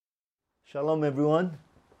Shalom, everyone.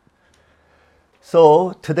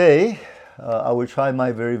 So today, I will try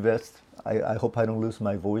my very best. I hope I don't lose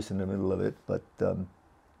my voice in the middle of it, but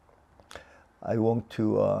I want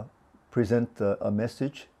to present a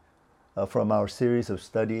message from our series of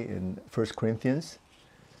study in 1 Corinthians.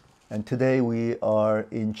 And today we are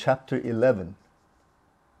in chapter 11.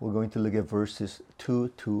 We're going to look at verses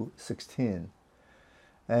 2 to 16.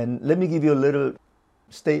 And let me give you a little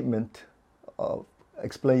statement of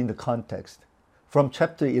explain the context. From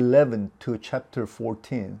chapter 11 to chapter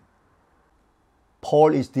 14,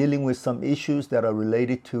 Paul is dealing with some issues that are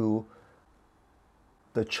related to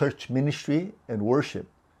the church ministry and worship.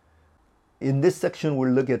 In this section we'll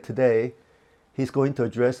look at today, he's going to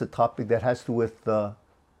address a topic that has to do with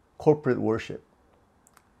corporate worship.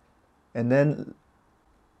 And then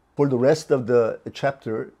for the rest of the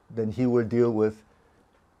chapter, then he will deal with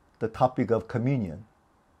the topic of communion.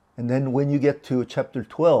 And then when you get to chapter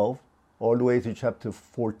 12, all the way to chapter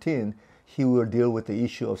 14, he will deal with the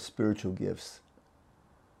issue of spiritual gifts.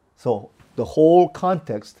 So the whole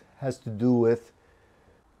context has to do with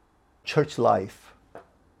church life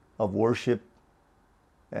of worship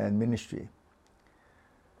and ministry.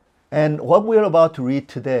 And what we're about to read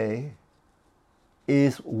today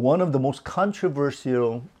is one of the most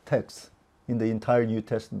controversial texts in the entire New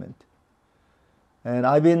Testament. And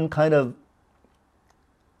I've been kind of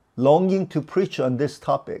longing to preach on this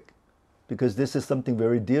topic because this is something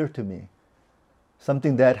very dear to me,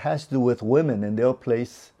 something that has to do with women and their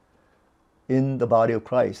place in the body of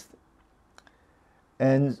Christ.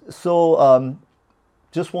 And so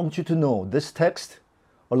just want you to know this text,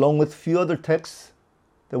 along with a few other texts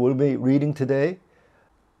that we'll be reading today,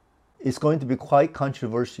 is going to be quite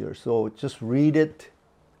controversial. So just read it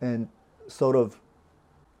and sort of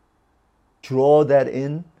draw that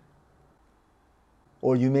in.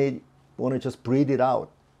 Or you may want to just breathe it out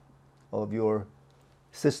of your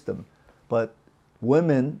system. But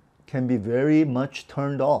women can be very much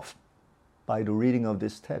turned off by the reading of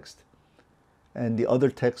this text and the other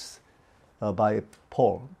texts by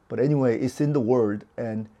Paul. But anyway, it's in the Word,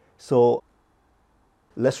 and so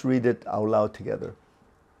let's read it out loud together.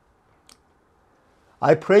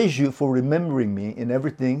 I praise you for remembering me in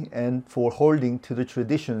everything and for holding to the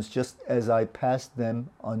traditions just as I passed them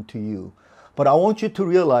on to you. But I want you to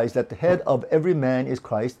realize that the head of every man is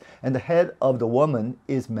Christ, and the head of the woman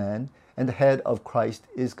is man, and the head of Christ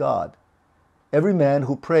is God. Every man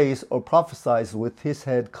who prays or prophesies with his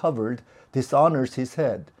head covered dishonors his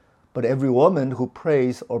head, but every woman who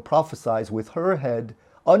prays or prophesies with her head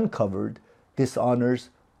uncovered dishonors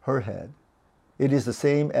her head. It is the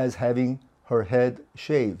same as having her head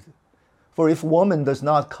shaved. For if a woman does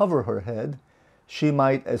not cover her head, she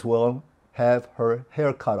might as well have her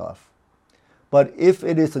hair cut off. But if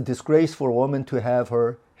it is a disgrace for a woman to have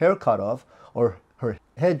her hair cut off or her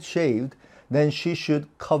head shaved, then she should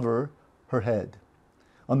cover her head.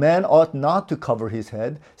 A man ought not to cover his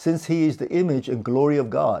head, since he is the image and glory of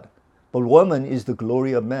God, but woman is the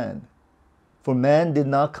glory of man. For man did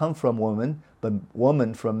not come from woman, but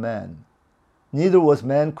woman from man. Neither was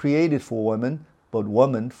man created for woman, but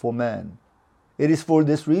woman for man. It is for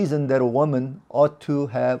this reason that a woman ought to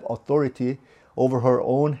have authority over her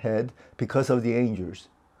own head because of the angels.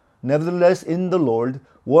 Nevertheless, in the Lord,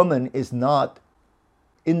 woman is not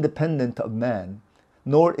independent of man,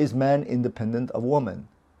 nor is man independent of woman.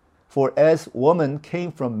 For as woman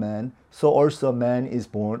came from man, so also man is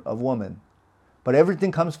born of woman. But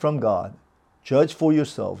everything comes from God. Judge for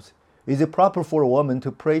yourselves. Is it proper for a woman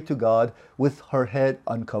to pray to God with her head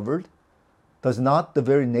uncovered? Does not the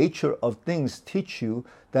very nature of things teach you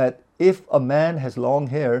that if a man has long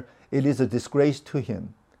hair, it is a disgrace to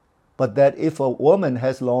him, but that if a woman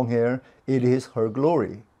has long hair, it is her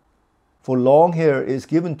glory? For long hair is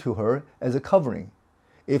given to her as a covering.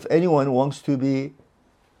 If anyone wants to be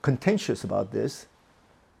contentious about this,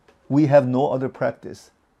 we have no other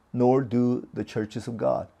practice, nor do the churches of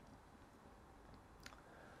God.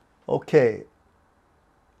 Okay,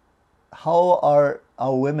 how are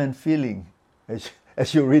our women feeling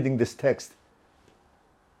as you're reading this text?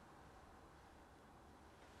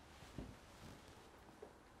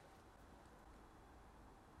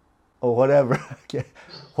 Or whatever. Okay.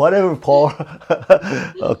 Whatever, Paul.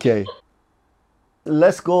 Okay.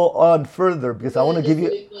 Let's go on further because I want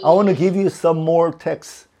to give you some more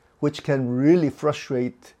texts which can really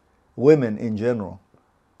frustrate women in general.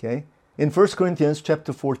 Okay? In 1 Corinthians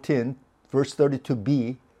chapter 14, verse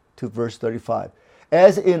 32b to verse 35.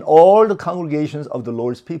 As in all the congregations of the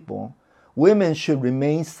Lord's people, women should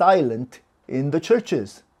remain silent in the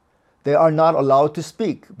churches. They are not allowed to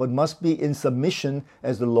speak, but must be in submission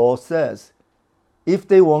as the law says. if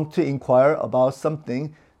they want to inquire about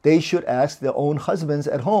something, they should ask their own husbands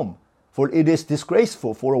at home, for it is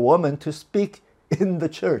disgraceful for a woman to speak in the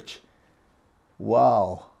church.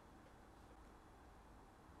 Wow.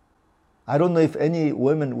 I don't know if any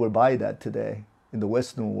women will buy that today in the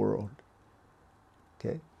Western world.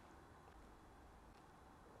 Okay.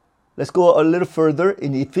 Let's go a little further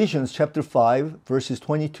in Ephesians chapter 5, verses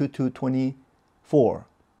 22 to 24.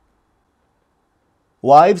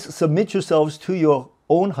 Wives, submit yourselves to your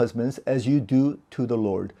own husbands as you do to the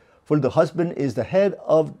Lord. For the husband is the head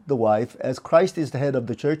of the wife, as Christ is the head of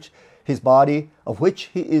the church, his body, of which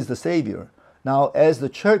he is the Savior. Now, as the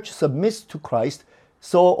church submits to Christ,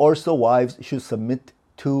 so also wives should submit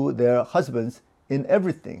to their husbands in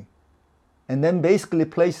everything. And then basically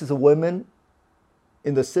places a woman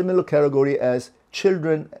in the similar category as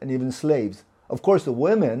children and even slaves. Of course, the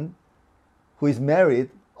women who is married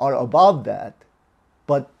are above that,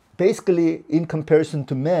 but basically in comparison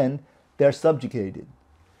to men, they're subjugated.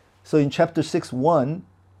 So in chapter 6:1,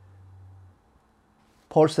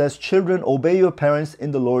 Paul says, children, obey your parents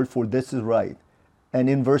in the Lord, for this is right. And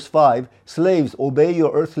in verse 5, slaves, obey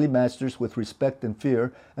your earthly masters with respect and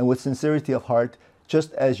fear and with sincerity of heart,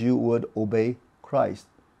 just as you would obey Christ.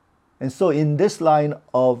 And so in this line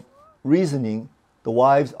of reasoning, the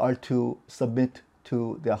wives are to submit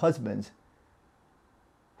to their husbands,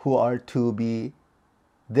 who are to be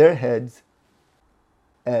their heads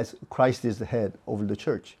as Christ is the head over the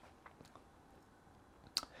church.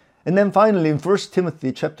 And then finally in 1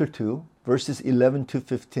 Timothy chapter 2, verses 11 to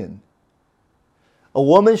 15, a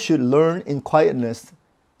woman should learn in quietness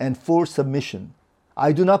and full submission.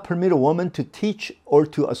 I do not permit a woman to teach or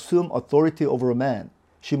to assume authority over a man.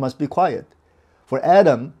 She must be quiet. For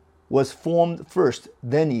Adam was formed first,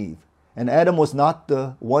 then Eve. And Adam was not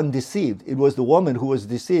the one deceived. It was the woman who was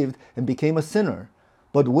deceived and became a sinner.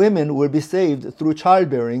 But women will be saved through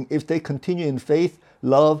childbearing if they continue in faith,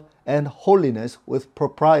 love, and holiness with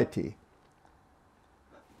propriety.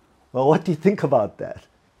 Well, what do you think about that?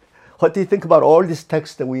 What do you think about all these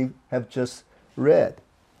texts that we have just read?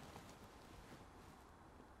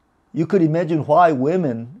 You could imagine why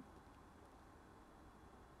women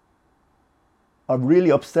are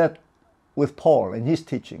really upset with Paul and his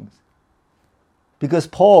teachings. Because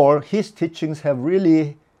Paul, his teachings have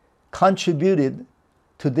really contributed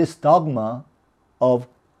to this dogma of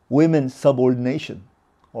women's subordination.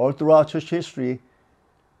 All throughout church history,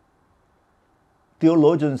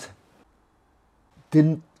 theologians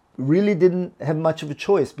really didn't have much of a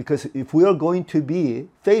choice, because if we are going to be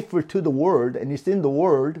faithful to the Word, and it's in the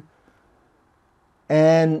Word,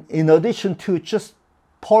 and in addition to just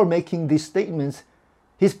Paul making these statements,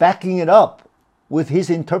 he's backing it up with his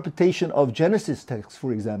interpretation of Genesis text,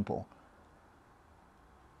 for example.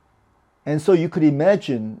 And so you could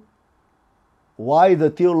imagine why the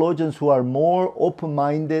theologians who are more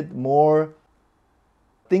open-minded, more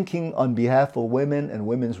thinking on behalf of women and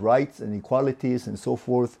women's rights and equalities and so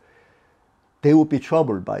forth, they would be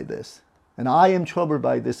troubled by this. And I am troubled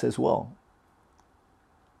by this as well.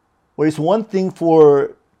 Where it's one thing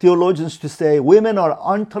for theologians to say women are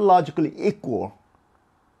ontologically equal.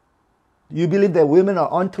 You believe that women are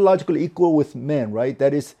ontologically equal with men, right?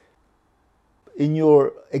 That is, in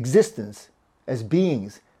your existence as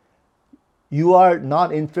beings, you are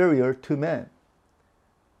not inferior to men.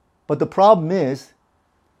 But the problem is,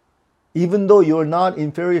 even though you're not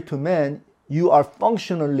inferior to men, you are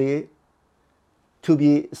functionally to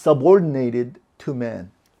be subordinated to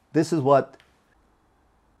men. This is what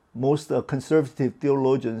most conservative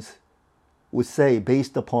theologians would say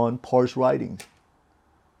based upon Paul's writings.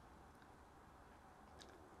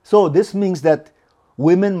 So this means that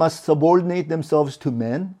women must subordinate themselves to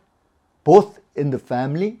men, both in the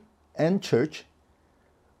family and church.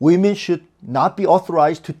 Women should not be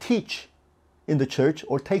authorized to teach in the church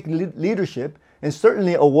or take leadership, and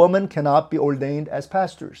certainly a woman cannot be ordained as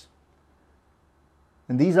pastors.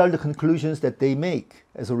 And these are the conclusions that they make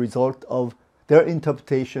as a result of their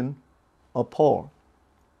interpretation of Paul.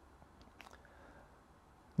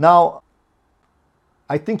 Now,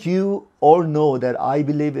 I think you all know that I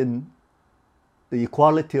believe in the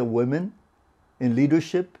equality of women in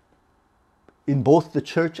leadership in both the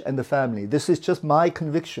church and the family. This is just my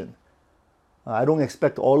conviction. I don't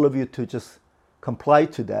expect all of you to just comply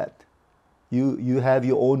to that. You have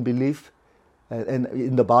your own belief, and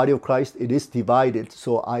in the body of Christ it is divided,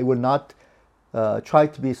 so I will not try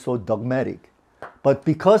to be so dogmatic. But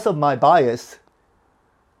because of my bias,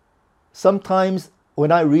 sometimes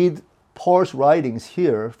when I read Paul's writings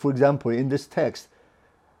here, for example, in this text,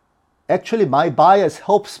 actually my bias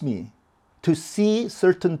helps me to see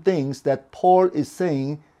certain things that Paul is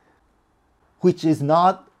saying which is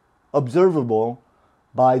not observable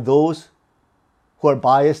by those who are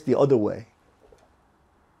biased the other way.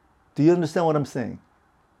 Do you understand what I'm saying?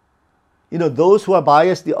 Those who are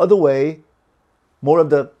biased the other way, more of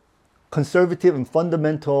the conservative and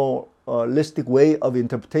fundamentalistic way of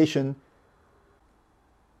interpretation,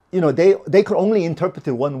 they could only interpret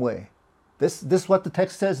it one way. This is what the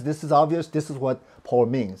text says, this is obvious, this is what Paul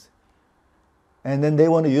means. And then they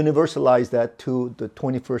want to universalize that to the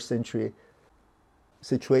 21st century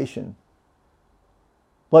situation.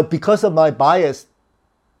 But because of my bias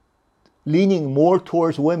leaning more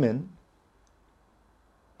towards women,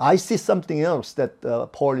 I see something else that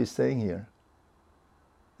Paul is saying here.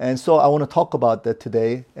 And so I want to talk about that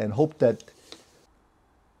today and hope that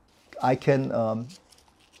I can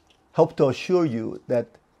help to assure you that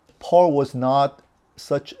Paul was not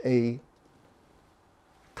such a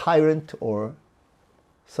tyrant or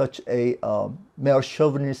such a male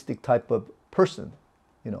chauvinistic type of person.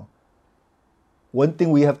 One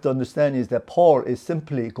thing we have to understand is that Paul is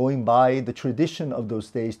simply going by the tradition of those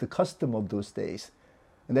days, the custom of those days.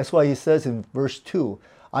 And that's why he says in verse 2,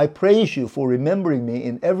 I praise you for remembering me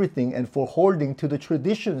in everything and for holding to the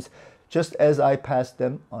traditions just as I passed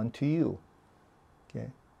them on to you. Okay.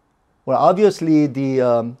 Well, obviously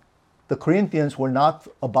the Corinthians were not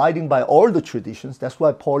abiding by all the traditions. That's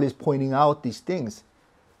why Paul is pointing out these things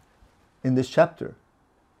in this chapter.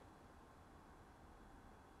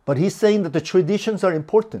 But he's saying that the traditions are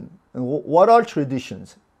important. And what are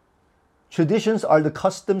traditions? Traditions are the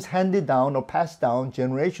customs handed down or passed down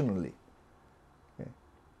generationally. Okay.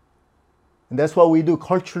 And that's what we do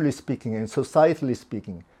culturally speaking and societally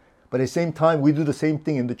speaking. But at the same time, we do the same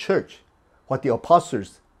thing in the church, what the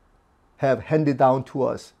apostles have handed down to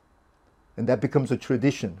us. And that becomes a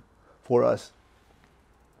tradition for us.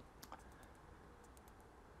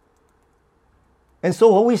 And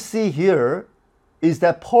so what we see here is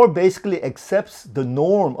that Paul basically accepts the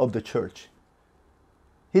norm of the church.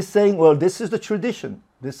 He's saying, well, this is the tradition.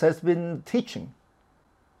 This has been teaching.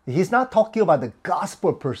 He's not talking about the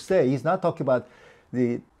gospel per se. He's not talking about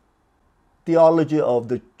the theology of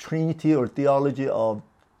the Trinity or theology of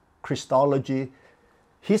Christology.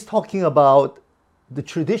 He's talking about the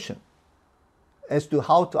tradition as to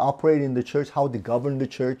how to operate in the church, how to govern the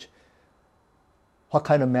church, what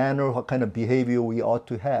kind of manner, what kind of behavior we ought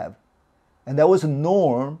to have. And that was a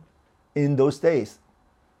norm in those days.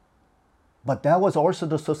 But that was also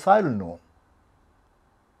the societal norm.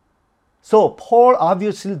 So Paul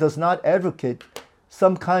obviously does not advocate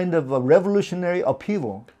some kind of a revolutionary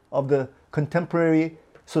upheaval of the contemporary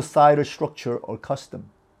societal structure or custom.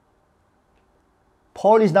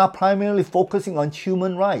 Paul is not primarily focusing on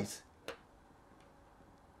human rights.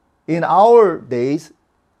 In our days,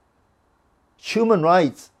 human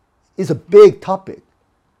rights is a big topic.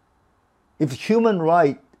 If human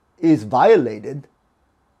right is violated,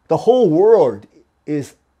 the whole world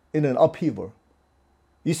is in an upheaval.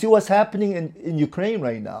 You see what's happening in Ukraine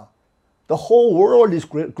right now. The whole world is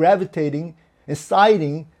gravitating and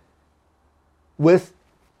siding with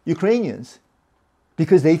Ukrainians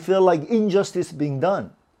because they feel like injustice is being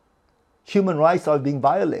done. Human rights are being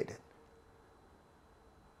violated.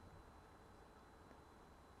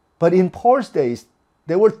 But in Paul's days,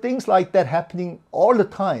 there were things like that happening all the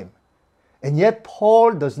time. And yet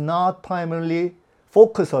Paul does not primarily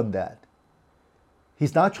focus on that.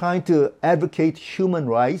 He's not trying to advocate human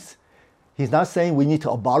rights. He's not saying we need to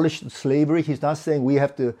abolish slavery. He's not saying we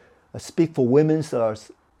have to speak for women's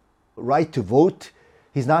right to vote.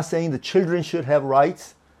 He's not saying the children should have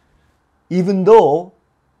rights, even though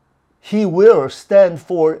he will stand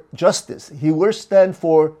for justice. He will stand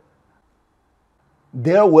for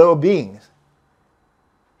their well-being.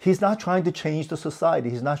 He's not trying to change the society.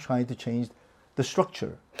 He's not trying to change the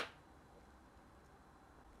structure.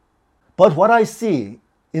 But what I see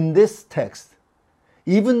in this text,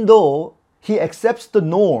 even though he accepts the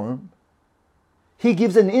norm, he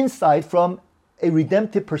gives an insight from a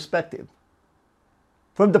redemptive perspective.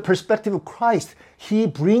 From the perspective of Christ, he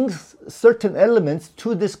brings certain elements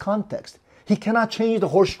to this context. He cannot change the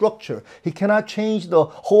whole structure. He cannot change the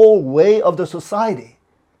whole way of the society.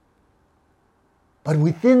 But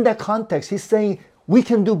within that context, he's saying we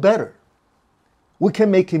can do better. We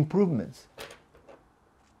can make improvements.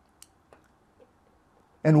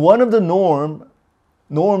 And one of the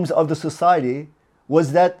norms of the society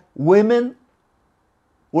was that women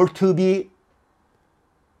were to be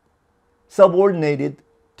subordinated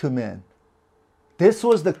to men. This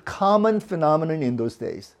was the common phenomenon in those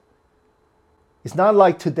days. It's not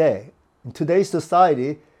like today. In today's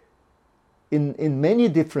society, in many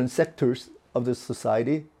different sectors of the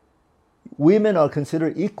society, women are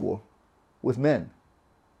considered equal. with men.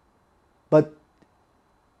 But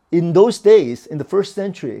in those days, in the first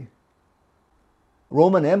century,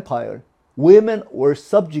 Roman Empire, women were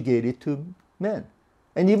subjugated to men.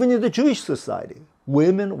 And even in the Jewish society,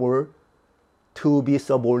 women were to be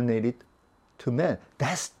subordinated to men.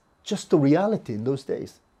 That's just the reality in those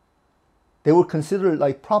days. They were considered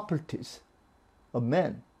like properties of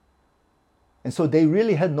men. And so they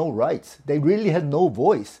really had no rights. They really had no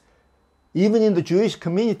voice. Even in the Jewish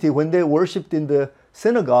community, when they worshipped in the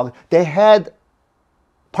synagogue, they had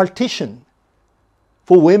partition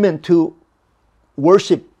for women to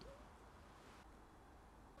worship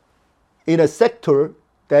in a sector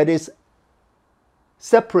that is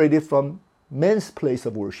separated from men's place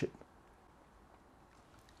of worship.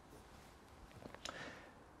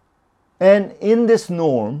 And in this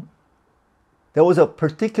norm, there was a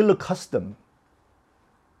particular custom.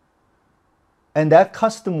 And that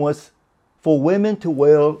custom was for women to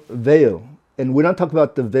wear veil. And we're not talking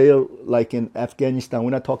about the veil like in Afghanistan.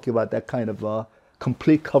 We're not talking about that kind of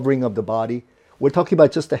complete covering of the body. We're talking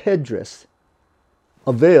about just a headdress,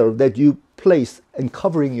 a veil that you place and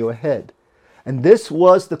covering your head. And this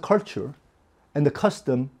was the culture and the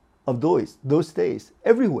custom of those days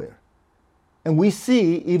everywhere. And we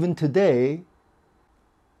see even today,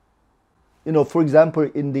 for example,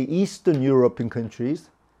 in the Eastern European countries,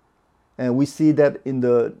 and we see that in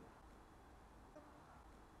the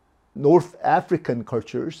North African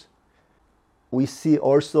cultures, we see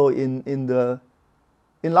also in a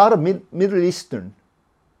lot of Middle Eastern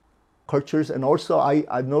cultures, and also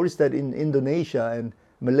I've noticed that in Indonesia and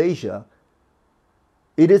Malaysia,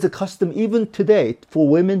 it is a custom even today for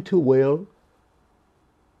women to wear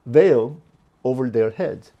veil over their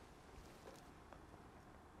heads.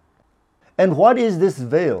 And what is this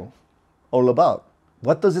veil all about?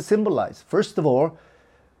 What does it symbolize? First of all,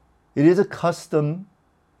 it is a custom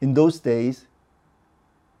in those days,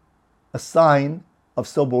 a sign of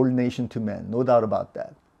subordination to men, no doubt about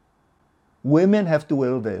that. Women have to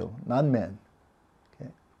wear a veil, not men.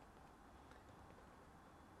 Okay?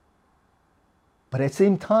 But at the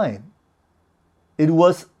same time, it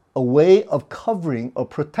was a way of covering or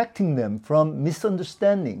protecting them from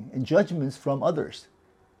misunderstanding and judgments from others.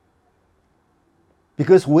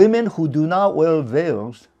 Because women who do not wear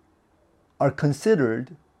veils are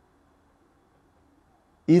considered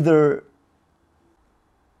either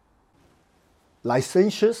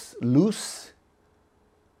licentious, loose.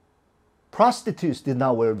 Prostitutes did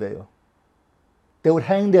not wear veil. They would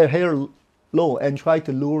hang their hair low and try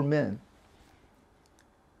to lure men.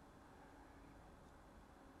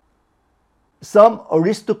 Some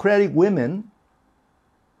aristocratic women,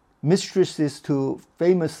 mistresses to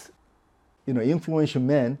famous, influential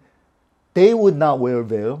men, they would not wear a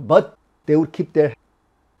veil, but they would keep their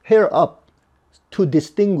hair up to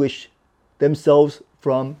distinguish themselves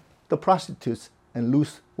from the prostitutes and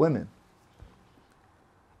loose women.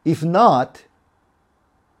 If not,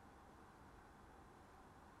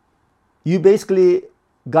 you basically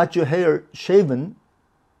got your hair shaven,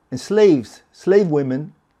 and slave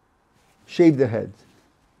women shave their heads.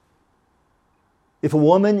 If a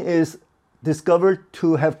woman is discovered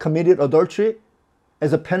to have committed adultery,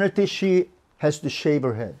 as a penalty, she has to shave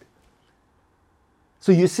her head.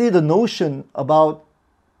 So you see the notion about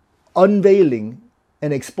unveiling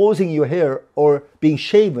and exposing your hair or being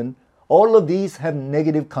shaven, all of these have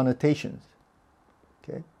negative connotations.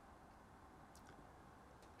 Okay?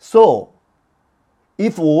 So,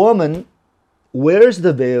 if a woman wears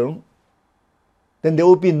the veil, then there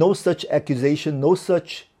will be no such accusation, no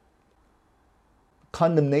such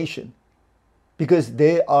condemnation, because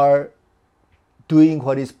they are doing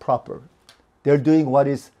what is proper. They're doing what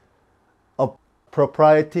is of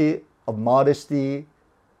propriety, of modesty,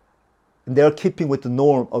 and they're keeping with the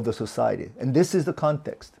norm of the society. And this is the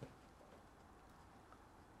context.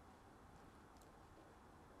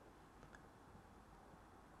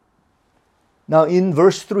 Now in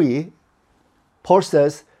verse 3, Paul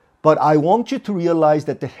says, "But I want you to realize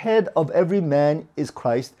that the head of every man is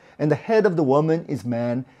Christ, and the head of the woman is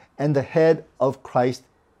man, and the head of Christ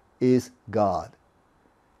is God."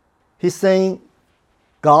 He's saying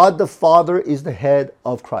God the Father is the head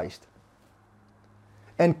of Christ.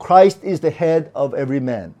 And Christ is the head of every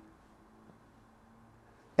man.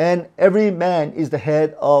 And every man is the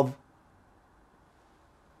head of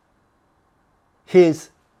his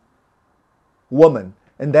woman,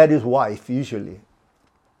 and that is wife usually.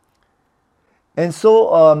 And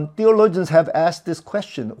so theologians have asked this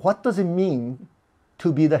question: what does it mean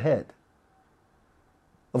to be the head?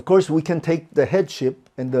 Of course, we can take the headship,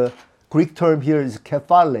 and the Greek term here is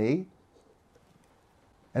kephale,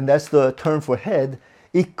 and that's the term for head.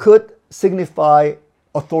 It could signify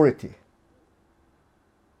authority.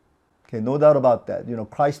 Okay, no doubt about that.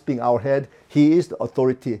 Christ being our head, he is the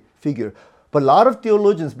authority figure. But a lot of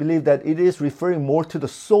theologians believe that it is referring more to the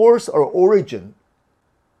source or origin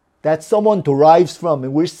that someone derives from.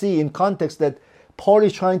 And we see in context that Paul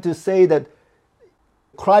is trying to say that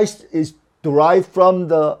Christ is derived from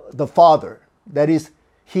the Father. That is,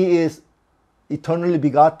 he is eternally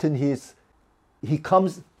begotten. He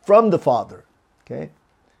comes from the Father. Okay?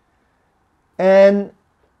 And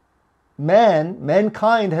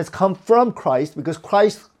mankind has come from Christ because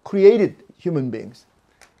Christ created human beings.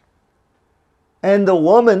 And the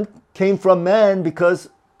woman came from man because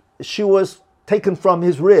she was taken from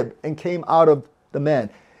his rib and came out of the man.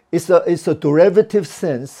 It's a derivative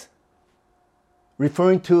sense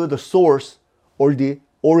referring to the source or the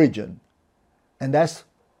origin. And that's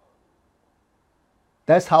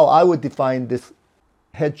how I would define this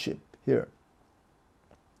headship here.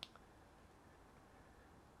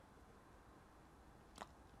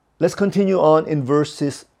 Let's continue on in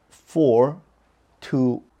verses 4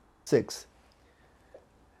 to 6.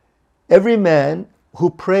 Every man who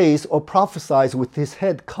prays or prophesies with his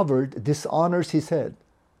head covered dishonors his head.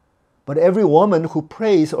 But every woman who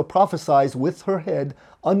prays or prophesies with her head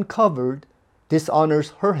uncovered dishonors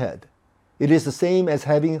her head. It is the same as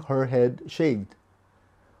having her head shaved.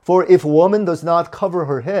 For if a woman does not cover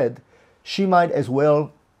her head, she might as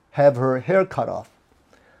well have her hair cut off.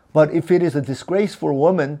 But if it is a disgrace for a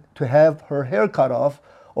woman to have her hair cut off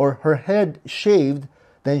or her head shaved,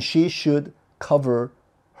 then she should cover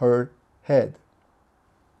her head.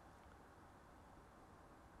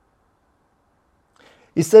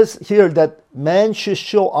 It says here that man should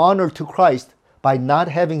show honor to Christ by not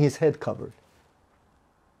having his head covered,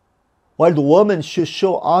 while the woman should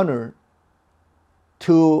show honor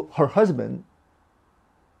to her husband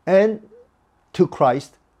and to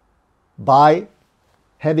Christ by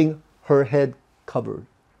having her head covered.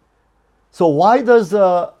 So why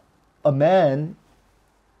doesn't man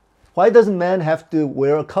have to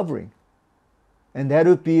wear a covering? And that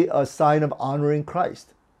would be a sign of honoring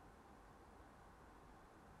Christ.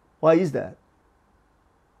 Why is that?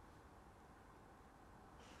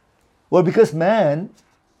 Well, because man,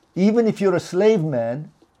 even if you're a slave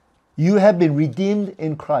man, you have been redeemed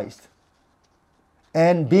in Christ.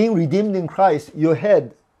 And being redeemed in Christ, your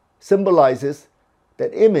head symbolizes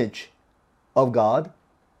that image of God.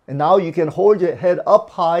 And now you can hold your head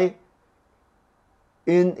up high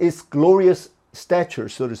in its glorious stature,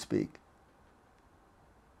 so to speak.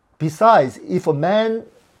 Besides, if a man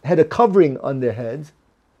had a covering on their heads,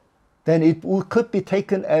 then it could be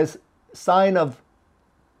taken as a sign of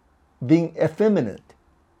being effeminate.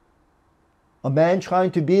 A man trying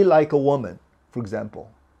to be like a woman, for example.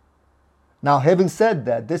 Now, having said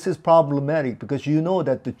that, this is problematic because you know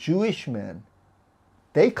that the Jewish men,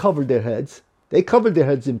 they covered their heads. They covered their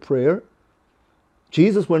heads in prayer.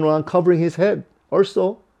 Jesus went around covering his head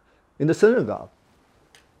also in the synagogue.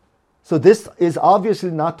 So this is obviously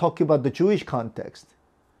not talking about the Jewish context.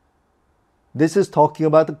 This is talking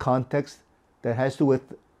about the context that has to do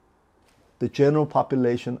with the general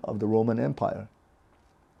population of the Roman Empire.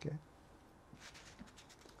 Okay.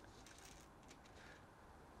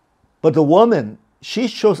 But the woman, she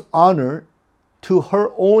shows honor to her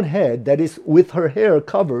own head, that is, with her hair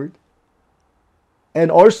covered,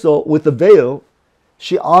 and also with the veil,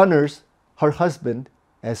 she honors her husband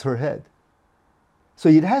as her head. So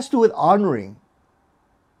it has to do with honoring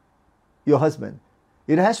your husband.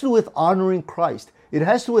 It has to do with honoring Christ. It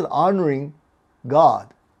has to do with honoring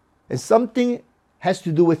God. And something has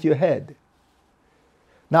to do with your head.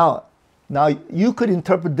 Now you could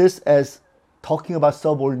interpret this as talking about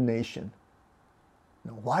subordination.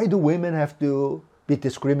 Why do women have to be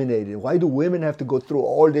discriminated? Why do women have to go through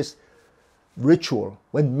all this ritual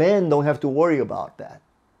when men don't have to worry about that?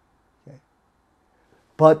 Okay.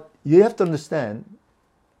 But you have to understand,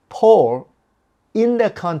 Paul, in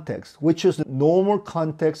that context, which is the normal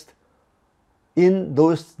context in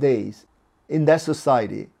those days, in that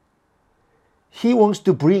society, he wants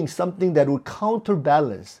to bring something that would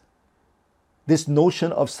counterbalance this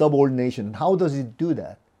notion of subordination. How does he do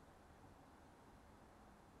that?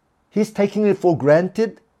 He's taking it for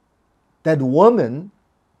granted that women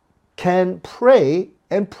can pray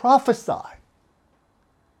and prophesy.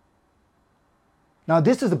 Now,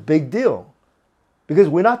 this is a big deal. Because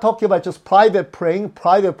we're not talking about just private praying,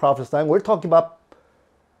 private prophesying. We're talking about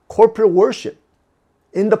corporate worship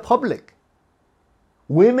in the public.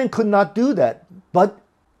 Women could not do that. But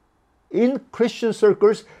in Christian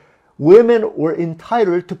circles, women were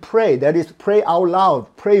entitled to pray. That is, pray out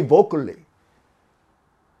loud, pray vocally,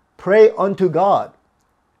 pray unto God.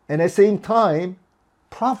 and at the same time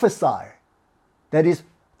prophesy, that is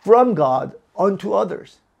from God unto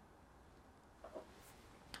others.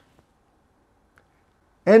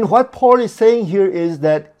 And what Paul is saying here is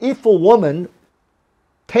that if a woman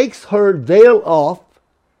takes her veil off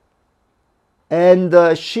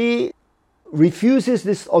and she refuses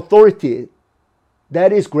this authority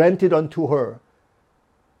that is granted unto her,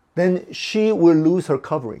 then she will lose her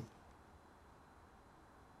covering.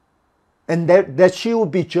 And that she will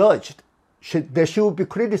be judged, that she will be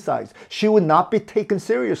criticized. She will not be taken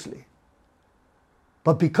seriously.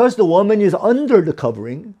 But because the woman is under the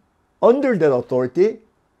covering, under that authority,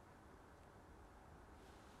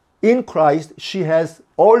 in Christ, she has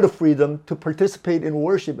all the freedom to participate in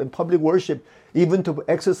worship and public worship, even to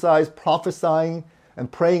exercise prophesying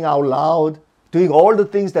and praying out loud, doing all the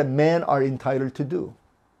things that men are entitled to do.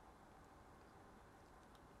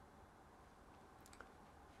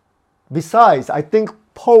 Besides, I think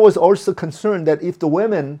Paul was also concerned that if the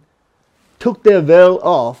women took their veil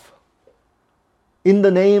off in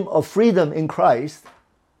the name of freedom in Christ,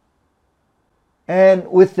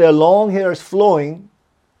 and with their long hairs flowing,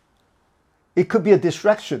 it could be a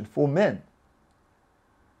distraction for men.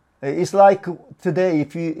 It's like today,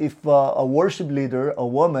 if a worship leader, a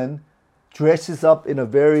woman, dresses up in a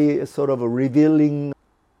very sort of a revealing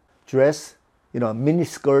dress, a mini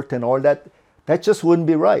skirt and all that, that just wouldn't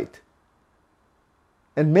be right.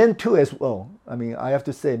 And men too as well. I mean, I have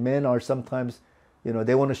to say, men are sometimes,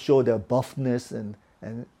 they want to show their buffness and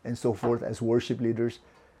so forth as worship leaders.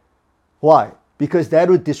 Why? Because that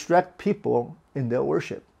would distract people in their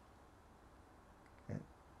worship.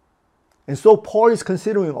 And so Paul is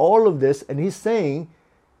considering all of this, and he's saying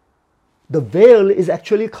the veil is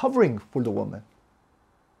actually covering for the woman.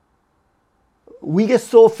 We get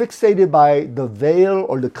so fixated by the veil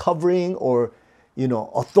or the covering or,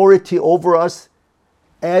 authority over us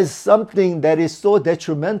as something that is so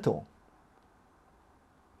detrimental,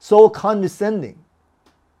 so condescending,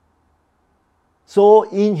 so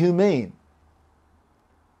inhumane.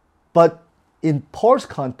 But in Paul's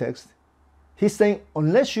context, he's saying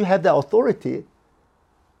unless you have that authority,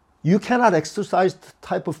 you cannot exercise the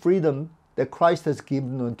type of freedom that Christ has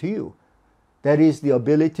given unto you. That is the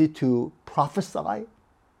ability to prophesy.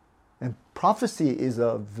 And prophecy is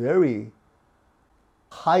a very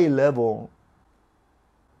high level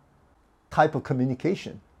type of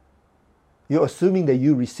communication. You're assuming that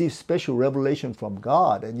you receive special revelation from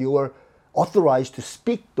God and you are authorized to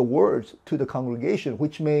speak the words to the congregation,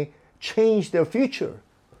 which may change their future,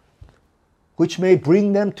 which may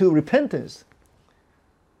bring them to repentance,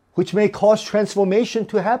 which may cause transformation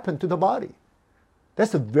to happen to the body.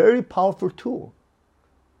 That's a very powerful tool.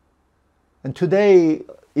 And today,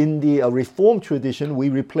 in the Reformed tradition, we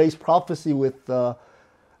replace prophecy with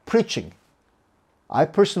preaching. I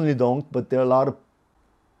personally don't, but there are a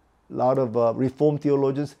lot of Reformed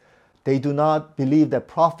theologians. They do not believe that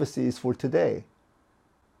prophecy is for today.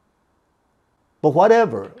 But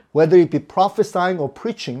whatever, whether it be prophesying or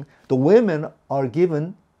preaching, the women are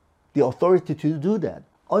given the authority to do that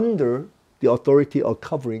under the authority or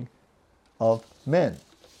covering of men.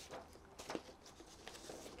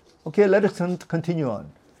 Okay, let us continue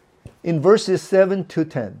on. In verses 7 to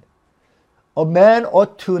 10, a man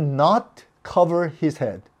ought to not cover his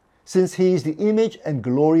head, since he is the image and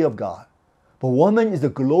glory of God. But woman is the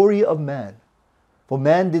glory of man. For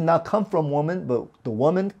man did not come from woman, but the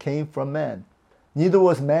woman came from man. Neither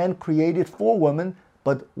was man created for woman,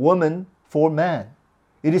 but woman for man.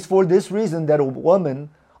 It is for this reason that a woman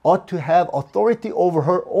ought to have authority over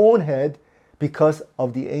her own head because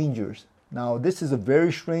of the angels. Now, this is a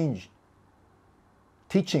very strange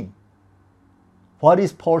teaching. What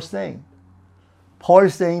is Paul saying? Paul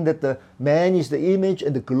is saying that the man is the image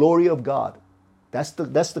and the glory of God. That's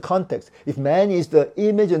the context. If man is the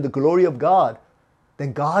image and the glory of God,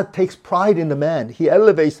 then God takes pride in the man. He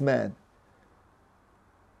elevates man.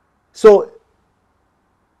 So,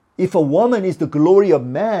 if a woman is the glory of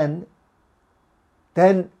man,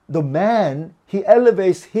 then the man, he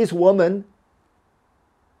elevates his woman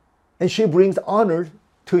and she brings honor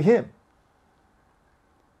to him.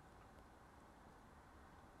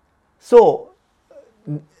 So,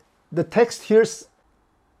 the text here,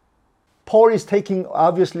 Paul is taking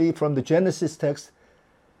obviously from the Genesis text,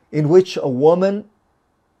 in which a woman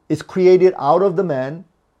is created out of the man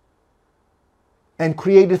and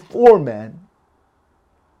created for man.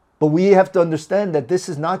 But we have to understand that this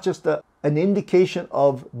is not just an indication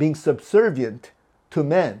of being subservient to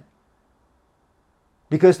men,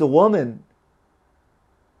 because the woman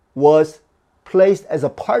was placed as a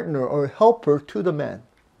partner or helper to the man.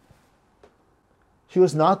 She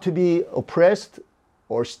was not to be oppressed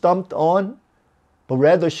or stomped on, but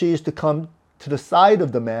rather she is to come to the side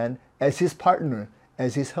of the man as his partner,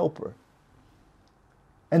 as his helper.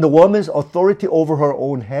 And the woman's authority over her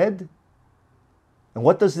own head. And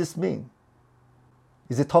what does this mean?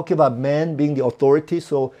 Is it talking about men being the authority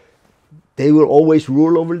so they will always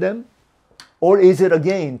rule over them? Or is it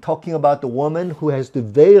again talking about the woman who has to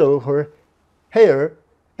veil her hair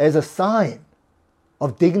as a sign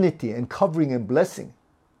of dignity and covering and blessing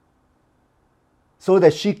so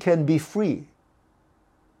that she can be free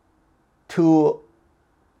to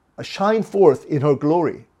shine forth in her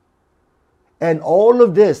glory? And all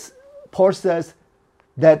of this, Paul says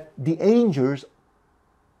that the angels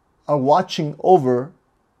are watching over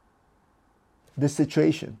this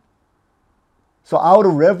situation. So out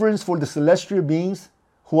of reverence for the celestial beings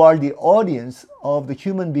who are the audience of the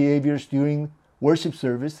human behaviors during worship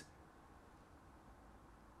service,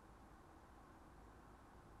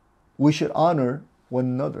 we should honor one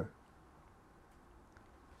another.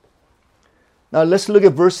 Now let's look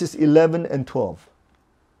at verses 11 and 12.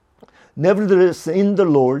 Nevertheless, in the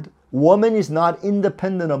Lord, woman is not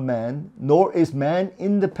independent of man, nor is man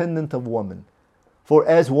independent of woman. For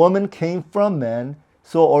as woman came from man,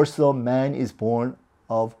 so also man is born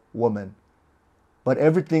of woman. But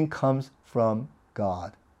everything comes from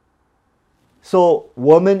God. So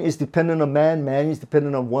woman is dependent on man, man is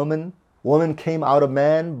dependent on woman. Woman came out of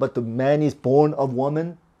man, but the man is born of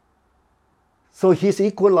woman. So he's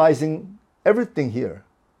equalizing everything here.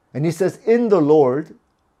 And he says, in the Lord,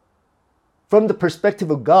 from the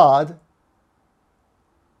perspective of God,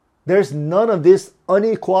 there's none of this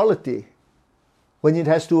inequality when it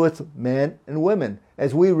has to do with men and women.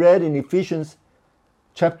 As we read in Ephesians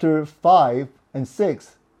chapter 5 and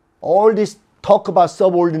 6, all this talk about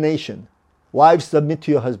subordination. Wives, submit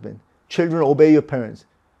to your husband. Children, obey your parents.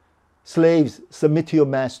 Slaves, submit to your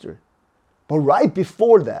master. But right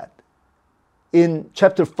before that, in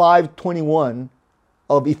chapter 5:21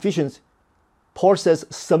 of Ephesians, Paul says,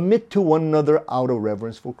 submit to one another out of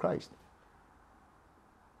reverence for Christ.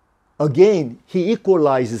 Again, he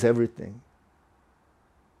equalizes everything.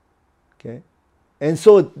 Okay? And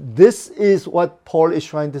so this is what Paul is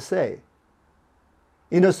trying to say.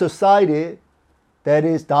 In a society that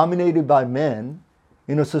is dominated by men,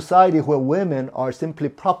 in a society where women are simply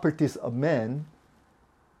properties of men,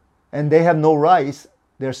 and they have no rights,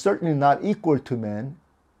 they're certainly not equal to men,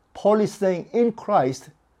 Paul is saying in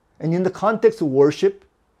Christ, and in the context of worship,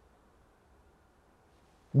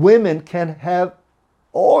 women can have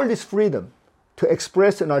all this freedom to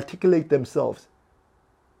express and articulate themselves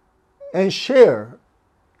and share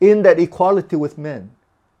in that equality with men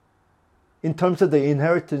in terms of the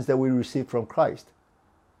inheritance that we receive from Christ.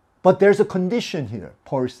 But there's a condition here,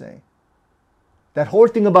 Paul is saying. That whole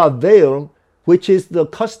thing about veil, which is the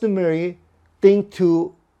customary thing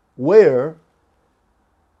to wear,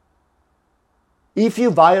 if you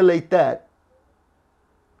violate that,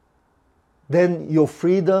 then your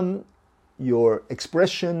freedom, your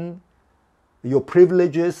expression, your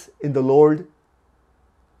privileges in the Lord,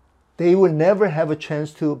 they will never have a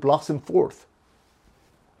chance to blossom forth.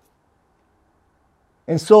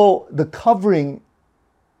 And so the covering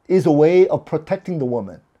is a way of protecting the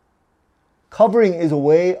woman. Covering is a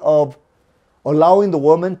way of allowing the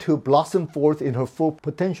woman to blossom forth in her full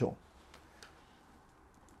potential.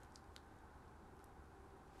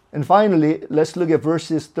 And finally, let's look at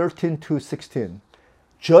verses 13 to 16.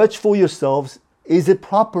 Judge for yourselves, is it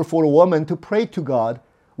proper for a woman to pray to God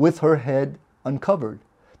with her head uncovered?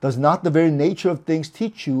 Does not the very nature of things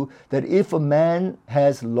teach you that if a man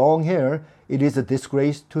has long hair, it is a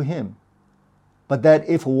disgrace to him? But that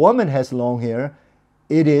if a woman has long hair,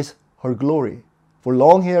 it is her glory. For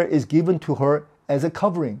long hair is given to her as a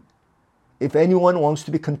covering. If anyone wants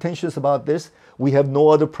to be contentious about this, we have no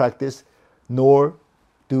other practice, nor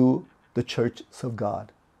do the church of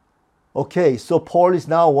God. Okay, so Paul is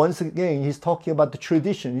now once again, he's talking about the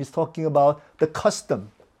tradition. He's talking about the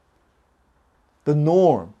custom, the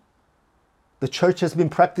norm. The church has been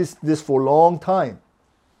practicing this for a long time.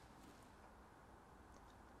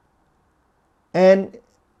 And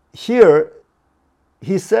here,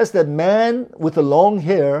 he says that man with a long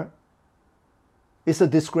hair is a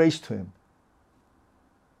disgrace to him.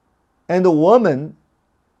 And the woman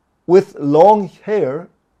with long hair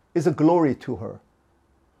is a glory to her.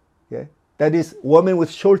 Okay? That is, woman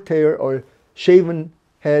with short hair or shaven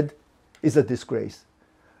head is a disgrace.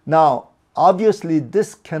 Now, obviously,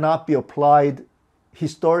 this cannot be applied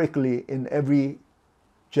historically in every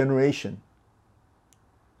generation.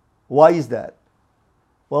 Why is that?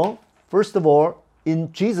 Well, first of all,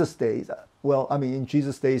 in Jesus' days,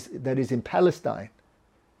 that is in Palestine.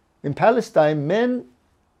 In Palestine, men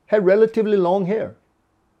had relatively long hair.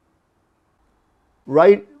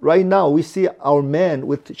 Right now, we see our men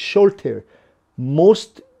with short hair.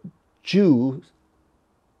 Most Jews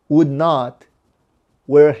would not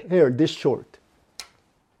wear hair this short.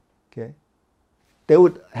 Okay? They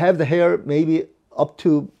would have the hair maybe up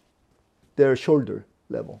to their shoulder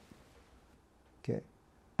level. Okay?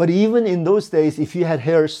 But even in those days, if you had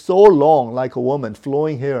hair so long, like a woman,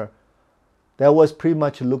 flowing hair, that was pretty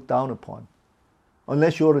much looked down upon.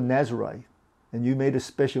 Unless you were a Nazarite and you made a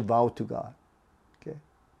special vow to God. Okay?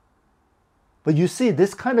 But you see,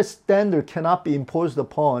 this kind of standard cannot be imposed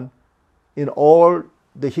upon in all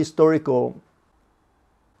the historical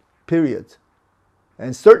periods.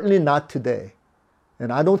 And certainly not today.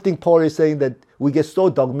 And I don't think Paul is saying that we get so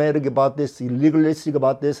dogmatic about this, legalistic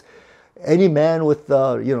about this. Any man with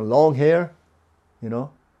long hair,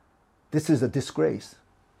 this is a disgrace.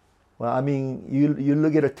 Well, I mean, you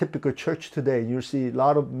look at a typical church today, and you see a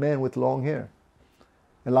lot of men with long hair,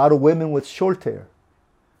 a lot of women with short hair.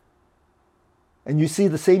 And you see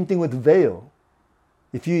the same thing with veil.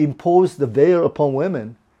 If you impose the veil upon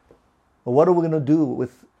women, well, what are we going to do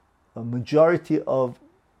with a majority of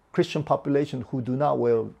Christian population who do not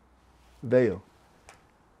wear veil?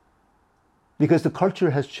 Because the culture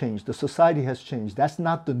has changed, the society has changed. That's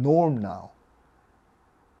not the norm now.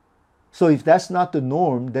 So if that's not the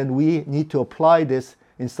norm, then we need to apply this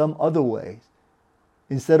in some other way,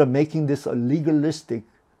 instead of making this a legalistic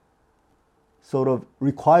sort of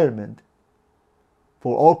requirement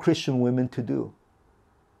for all Christian women to do.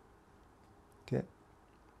 Okay.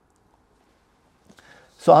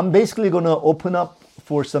 So I'm basically going to open up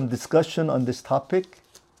for some discussion on this topic.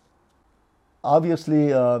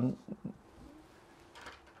 Obviously,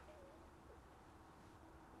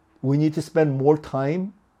 we need to spend more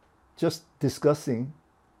time just discussing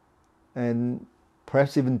and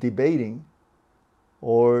perhaps even debating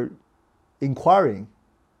or inquiring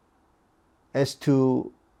as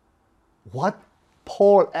to what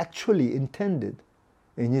Paul actually intended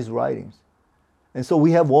in his writings. And so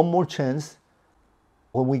we have one more chance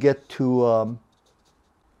when we get to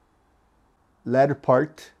latter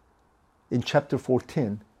part in chapter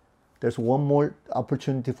 14. There's one more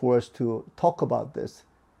opportunity for us to talk about this,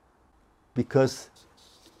 because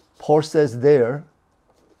Paul says there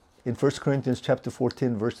in 1 Corinthians chapter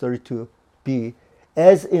 14, verse 32b,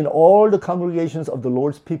 as in all the congregations of the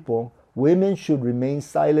Lord's people, women should remain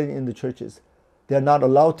silent in the churches. They are not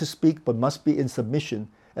allowed to speak, but must be in submission,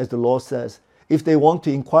 as the law says. If they want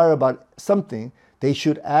to inquire about something, they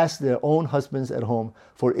should ask their own husbands at home,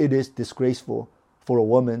 for it is disgraceful for a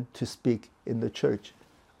woman to speak in the church.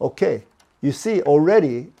 Okay, you see,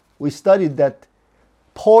 already we studied that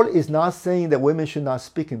Paul is not saying that women should not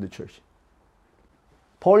speak in the church.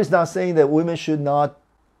 Paul is not saying that women should not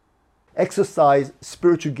exercise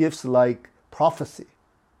spiritual gifts like prophecy.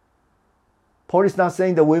 Paul is not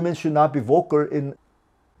saying that women should not be vocal in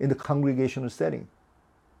the congregational setting.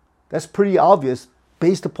 That's pretty obvious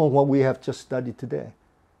based upon what we have just studied today.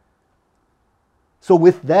 So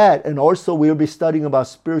with that, and also we'll be studying about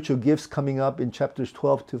spiritual gifts coming up in chapters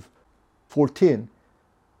 12 to 14,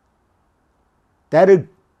 that'll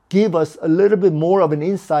give us a little bit more of an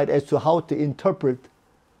insight as to how to interpret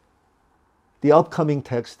the upcoming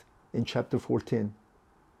text in chapter 14,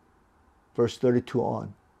 verse 32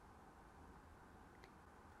 on.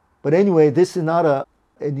 But anyway, this is not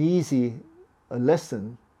an easy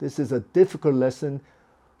lesson. This is a difficult lesson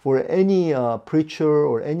for any preacher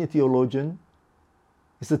or any theologian.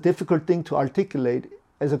 It's a difficult thing to articulate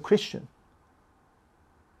as a Christian.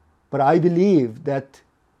 But I believe that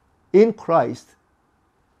in Christ,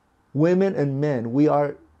 women and men, we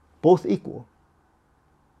are both equal.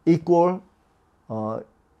 Equal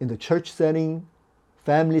in the church setting,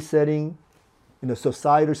 family setting, in the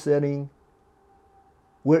societal setting.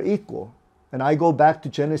 We're equal. And I go back to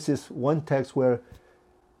Genesis 1 text where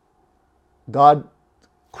God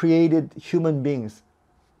created human beings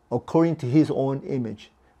according to his own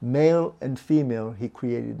image. Male and female, he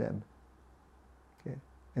created them. Okay?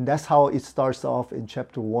 And that's how it starts off in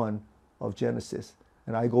chapter 1 of Genesis.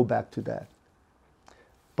 And I go back to that.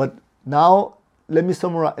 But now, let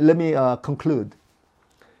me conclude.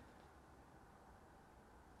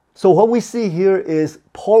 So what we see here is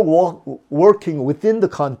Paul working within the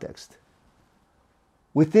context,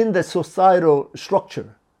 within the societal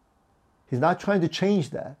structure. He's not trying to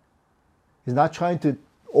change that. He's not trying to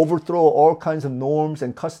overthrow all kinds of norms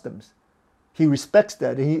and customs. He respects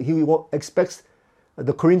that. He expects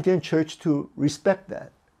the Corinthian church to respect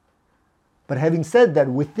that. But having said that,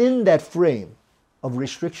 within that frame of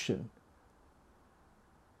restriction,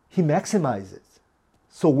 he maximizes.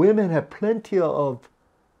 So women have plenty of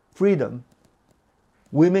freedom,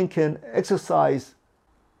 women can exercise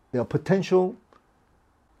their potential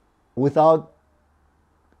without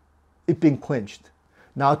it being quenched.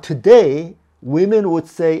 Now today, women would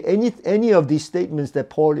say any of these statements that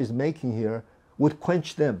Paul is making here would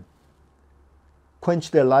quench them,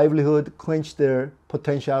 quench their livelihood, quench their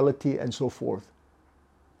potentiality, and so forth.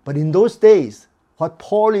 But in those days, what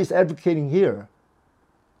Paul is advocating here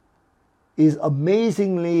is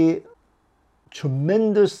amazingly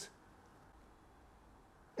tremendous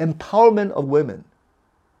empowerment of women.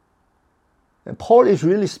 And Paul is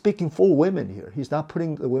really speaking for women here. He's not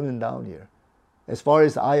putting the women down here, as far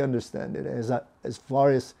as I understand it, as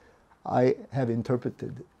far as I have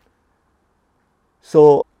interpreted it.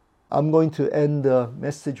 So I'm going to end the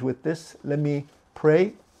message with this. Let me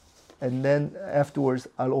pray, and then afterwards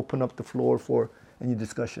I'll open up the floor for any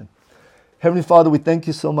discussion. Heavenly Father, we thank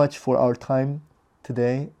you so much for our time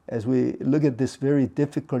today as we look at this very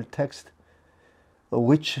difficult text,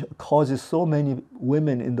 which causes so many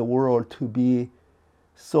women in the world to be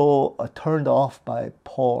so turned off by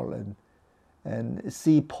Paul and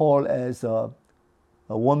see Paul as a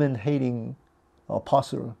woman-hating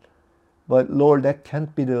apostle. But Lord, that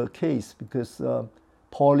can't be the case, because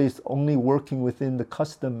Paul is only working within the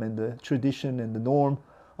custom and the tradition and the norm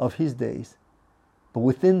of his days. But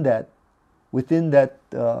within that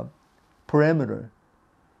parameter,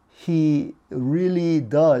 he really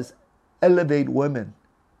does elevate women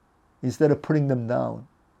instead of putting them down.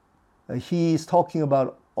 He is talking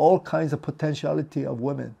about all kinds of potentiality of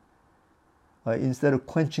women instead of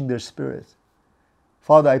quenching their spirits.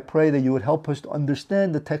 Father, I pray that you would help us to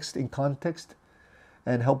understand the text in context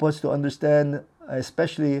and help us to understand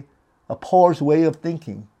especially Paul's way of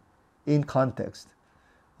thinking in context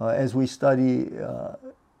as we study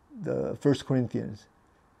the 1 Corinthians.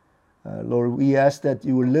 Lord, we ask that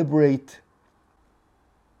you will liberate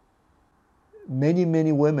many,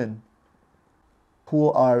 many women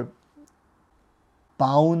who are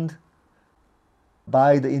bound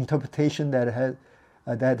by the interpretation that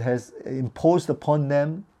has imposed upon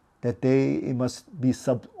them that they must be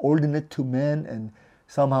subordinate to men, and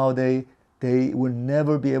somehow they will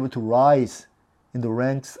never be able to rise in the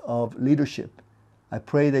ranks of leadership. I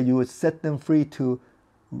pray that you would set them free to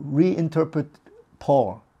reinterpret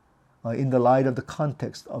Paul in the light of the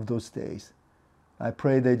context of those days. I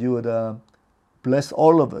pray that you would bless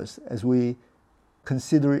all of us as we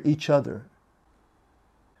consider each other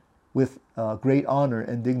with great honor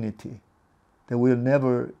and dignity, that we'll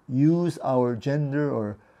never use our gender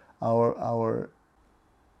or our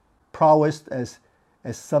prowess as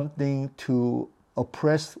something to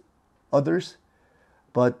oppress others,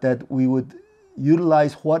 but that we would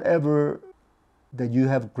utilize whatever that you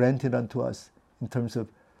have granted unto us in terms of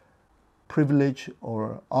privilege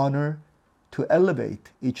or honor to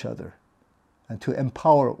elevate each other and to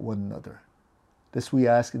empower one another. This we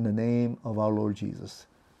ask in the name of our Lord Jesus.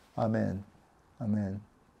 Amen. Amen.